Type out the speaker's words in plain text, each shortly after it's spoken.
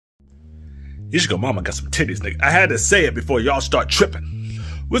Ichigo mama got some titties, nigga. I had to say it before y'all start tripping.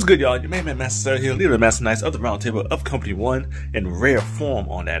 What's good, y'all? Your main man MastaCell here, leader of Master Knights of the Round Table of Company 1 in rare form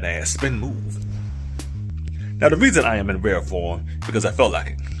on that ass spin move. Now, the reason I am in rare form because I felt like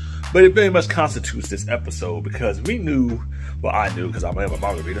it. But it very much constitutes this episode because we knew, well, I knew because I'm a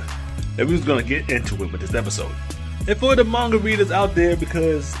manga reader, that we was going to get into it with this episode. And for the manga readers out there,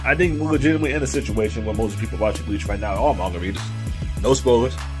 because I think we're legitimately in a situation where most people watching Bleach right now are manga readers. No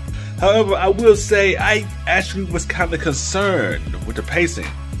spoilers. However, I will say I actually was kind of concerned with the pacing.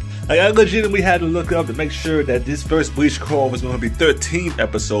 Like, I legitimately had to look up to make sure that this first Bleach crawl was going to be 13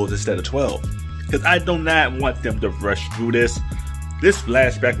 episodes instead of 12. Because I do not want them to rush through this. This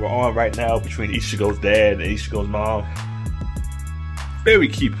flashback we're on right now between Ichigo's dad and Ichigo's mom. Very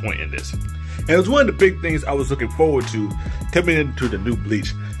key point in this. And it was one of the big things I was looking forward to coming into the new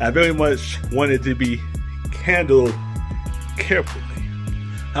Bleach. I very much wanted to be handled carefully.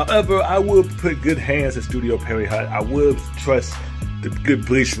 However, I will put good hands in Studio Perry Hut. I will trust the good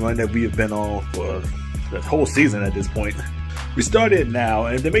Bleach run that we have been on for the whole season at this point. We started now,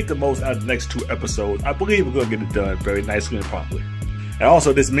 and to make the most out of the next 2 episodes, I believe we're going to get it done very nicely and properly. And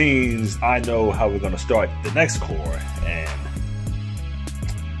also, this means I know how we're going to start the next core, and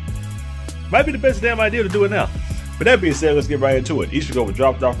might be the best damn idea to do it now. But that being said, let's get right into it. Ichigo was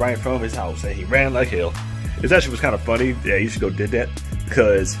dropped off right in front of his house, and he ran like hell. It actually was kind of funny that Ichigo did that,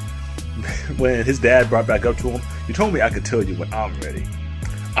 because when his dad brought back up to him, he told me I could tell you when I'm ready.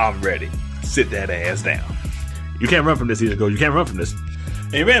 I'm ready. Sit that ass down. You can't run from this, Ichigo. You can't run from this.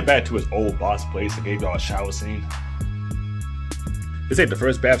 And he ran back to his old boss place and gave y'all a shower scene. This ain't the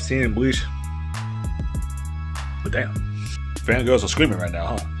first bath scene in Bleach. But damn. Fangirls are screaming right now,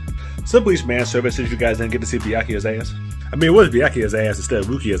 huh? Some Bleach man service since you guys didn't get to see Byakuya's ass. I mean, it was Byakuya's ass instead of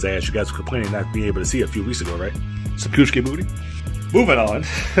Rukia's ass. You guys were complaining not being able to see it a few weeks ago, right? Some Kuchiki booty. Moving on.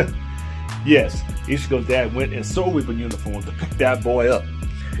 Yes, Ichigo's dad went in Soul Reaper uniform to pick that boy up.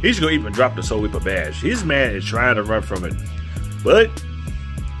 Ichigo even dropped the Soul Reaper badge. His man is trying to run from it. But,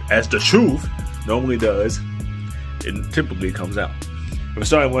 as the truth normally does, it typically comes out. We're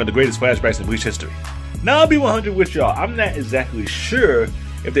starting one of the greatest flashbacks in Bleach history. Now, I'll be 100 with y'all. I'm not exactly sure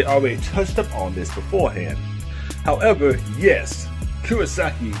if they already touched up on this beforehand. However, yes,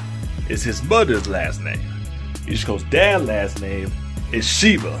 Kurosaki is his mother's last name. Ichigo's dad's last name is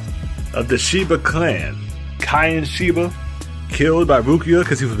Shiba, of the Shiba clan. Kaien Shiba, killed by Rukia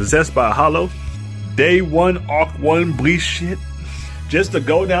because he was possessed by a hollow. Day 1, Arc 1 Bleach shit. Just to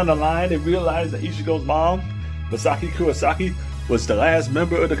go down the line and realize that Ichigo's mom, Masaki Kurosaki, was the last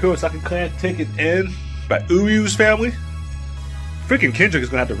member of the Kurosaki clan taken in by Uryu's family. Freaking Kendrick is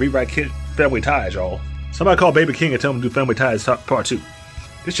going to have to rewrite Family Ties, y'all. Somebody call Baby King and tell him to do Family Ties Part 2.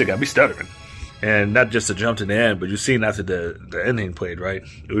 This shit got me stuttering. And not just to jump to the end, but you've seen after the ending played, right?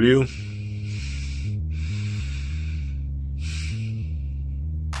 Uryu.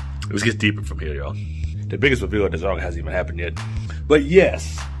 Let's get deeper from here, y'all. The biggest reveal of this arc hasn't even happened yet. But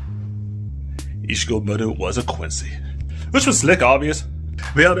yes, Ichigo's mother was a Quincy. Which was slick, obvious.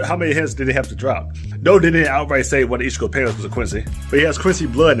 But how many hints did they have to drop? No, they didn't outright say one of Ichigo's parents was a Quincy, but he has Quincy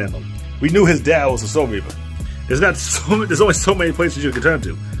blood in him. We knew his dad was a Soul Reaper. There's only so many places you can turn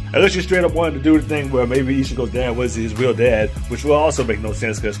to. Unless you straight up wanted to do the thing where maybe Ichigo's dad was his real dad, which will also make no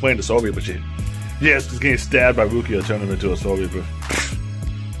sense because explain the Soul Reaper shit. Yes, just getting stabbed by Rukia turned him into a Soul Reaper.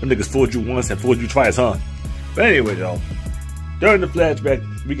 Them niggas fooled you once and fooled you twice, huh? But anyway, y'all. During the flashback,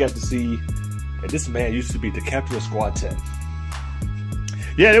 we got to see that this man used to be the captain of Squad 10.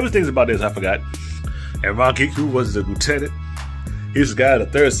 Yeah, there was things about this I forgot. And Rangiku was the lieutenant. He was the guy in the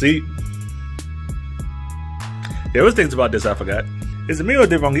 3rd seat. There was things about this I forgot. Is it me or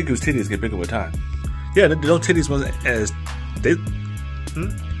did Rangiku's titties get bigger with time? Yeah, those titties wasn't as they.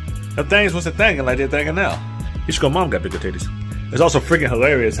 The things wasn't thinking like they're thinking now. Ichigo's mom got bigger titties. It's also freaking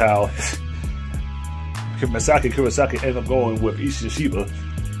hilarious how Masaki Kurosaki ended up going with Shiba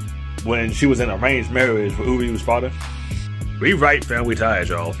when she was in arranged marriage with Uryu's father. Rewrite Family Ties,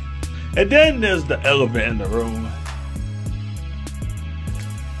 y'all. And then there's the elephant in the room.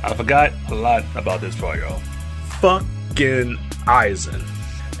 I forgot a lot about this part, y'all. Fucking Aizen.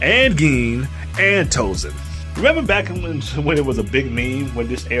 And Gin. And Tozen. Remember back when it was a big meme when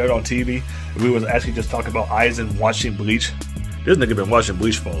this aired on TV? And we was actually just talking about Aizen watching Bleach? This nigga been watching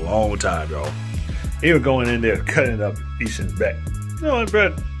Bleach for a long time, y'all. He was going in there cutting up Ishin's back. You know what,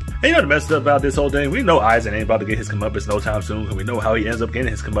 bro? And you know the messed up about this whole thing? We know Aizen ain't about to get his comeuppance no time soon, because we know how he ends up getting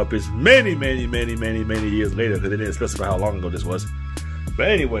his comeuppance many years later, because they didn't specify how long ago this was. But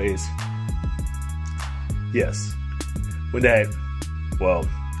anyways, yes. When that, well,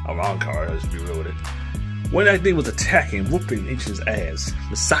 a wrong card, let's be real with it. When that thing was attacking, whooping Ishin's ass,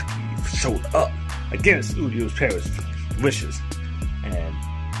 Masaki showed up against Uyu's parents' wishes and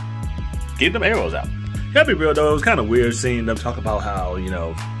gave them arrows out. Gotta be real though, it was kind of weird seeing them talk about how, you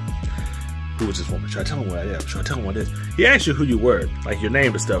know, who was this woman? Should I tell him what I am? Should I tell him what it is? He asked you who you were, like your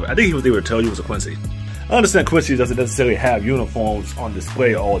name and stuff. I think he was able to tell you it was a Quincy. I understand Quincy doesn't necessarily have uniforms on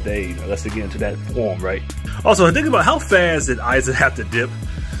display all day, unless they get into that form, right? Also, think about how fast did Aizen have to dip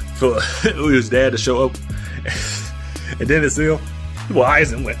for Uyu's dad to show up, and then it's still, well,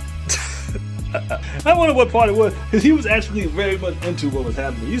 Aizen went. I wonder what part it was, because he was actually very much into what was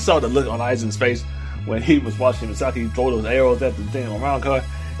happening. You saw the look on Aizen's face when he was watching MASAKI throw those arrows at the damn around car.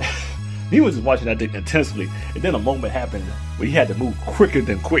 He was just watching that thing intensely, and then a moment happened where he had to move quicker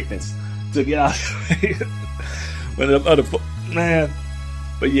than quickness to get out. When the other man,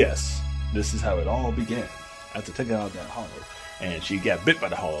 but yes, this is how it all began. After taking out that hog, and she got bit by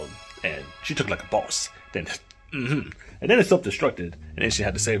the hog, and she took like a boss. Then, and then it self-destructed, and then she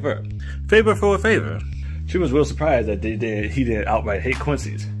had to save her. Favor for a favor. She was real surprised that he didn't outright hate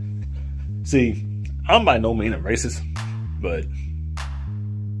Quincy's. See, I'm by no means a racist, but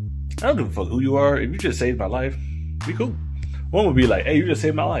I don't give a fuck who you are. If you just saved my life, be cool. One would be like, hey, you just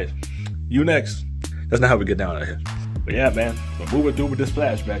saved my life. You next. That's not how we get down out here. But yeah, man, we're moving through with this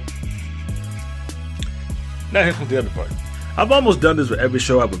flashback. Now here comes the other part. I've almost done this with every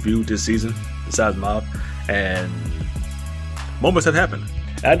show I've reviewed this season, besides Mob, and moments have happened.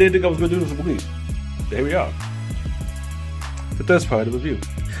 I didn't think I was going to do this with Bleach. But here we are. The third part of the review.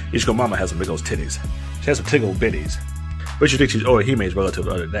 Ichigo Mama has some big old titties. She has some tickle bitties. But you think she's Orihime's relative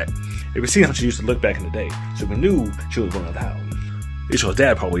other than that. If you see how she used to look back in the day, so we knew she was one of the house. Ichigo's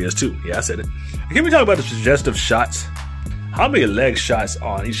dad probably is too. Yeah, I said it. And can we talk about the suggestive shots? How many leg shots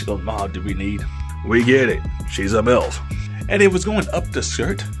on Ichigo's mom do we need? We get it. She's a MILF. And it was going up the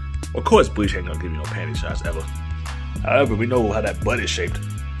skirt. Of course, Bleach ain't gonna give you no panty shots ever. However, we know how that butt is shaped.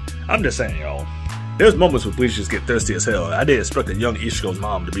 I'm just saying, y'all. There's moments where Bleach just get thirsty as hell. I didn't expect a young Ichigo's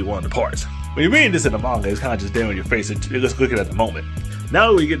mom to be one of the parts. When you're reading this in the manga, it's kind of just there in your face. You're just looking at the moment.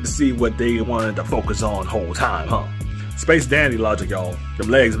 Now we get to see what they wanted to focus on the whole time, huh? Space dandy logic, y'all. Them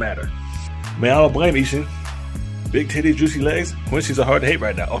legs matter. Man, I don't blame Ishin. Big titties, juicy legs. Quincy's are hard to hate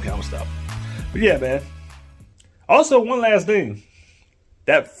right now. Okay, I'm gonna stop. But yeah, man. Also, one last thing.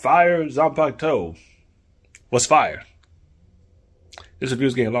 That fire Zanpakuto was fire. This review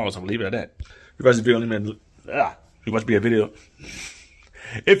is getting long, so I'm gonna leave it at that. If you watch this video,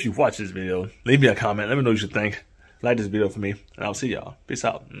 if you watch this video, leave me a comment. Let me know what you think. Like this video for me, and I'll see y'all. Peace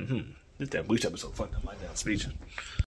out. This damn Bleach episode fucked up my damn speech.